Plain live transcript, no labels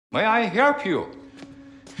May I help you?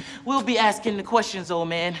 We'll be asking the questions, old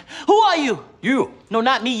man. Who are you? You. No,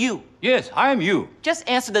 not me, you. Yes, I am you. Just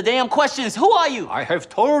answer the damn questions. Who are you? I have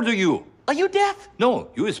told you. Are you deaf? No,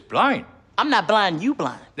 you is blind. I'm not blind, you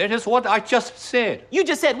blind. That is what I just said. You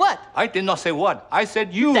just said what? I did not say what. I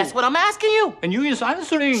said you. That's what I'm asking you. And you is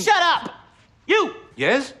answering. Shut up. You.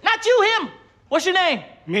 Yes? Not you, him. What's your name?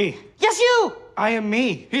 Me. Yes, you. I am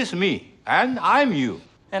me. He's me. And I'm you.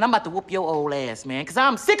 And I'm about to whoop your old ass, man, because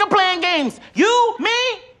I'm sick of playing games. You, me,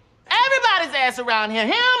 everybody's ass around here.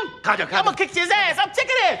 Him, I'm going to kick his ass. I'm sick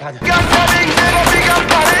of this.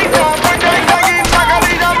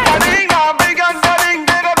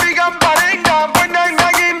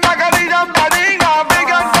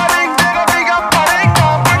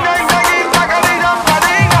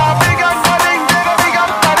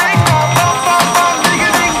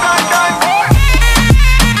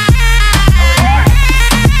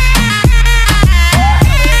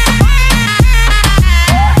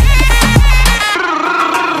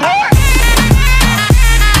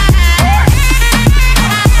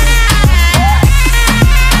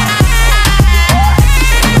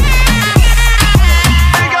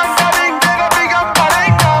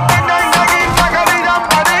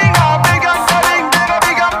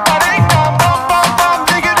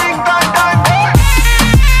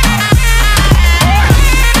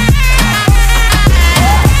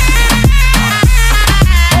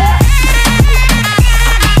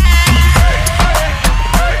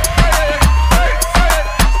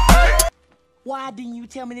 Why didn't you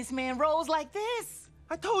tell me this man rolls like this?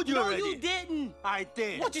 I told you already. No, you didn't. I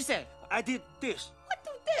did. What you say? I did this. What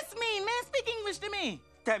do this mean, man? Speak English to me.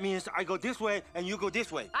 That means I go this way and you go this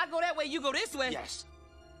way. I go that way, you go this way. Yes.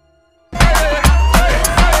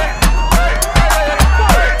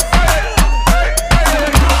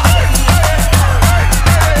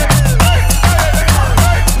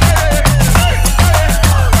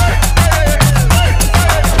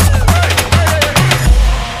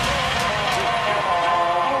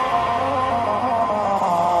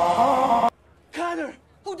 Connor!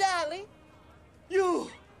 Who died, Lee? You!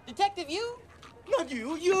 Detective, you? Not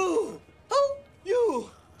you, you! Who? You!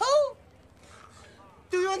 Who?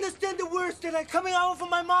 Do you understand the words that are coming out from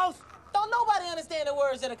my mouth? Don't nobody understand the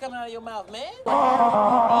words that are coming out of your mouth, man. He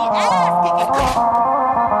ass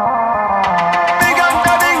kicking.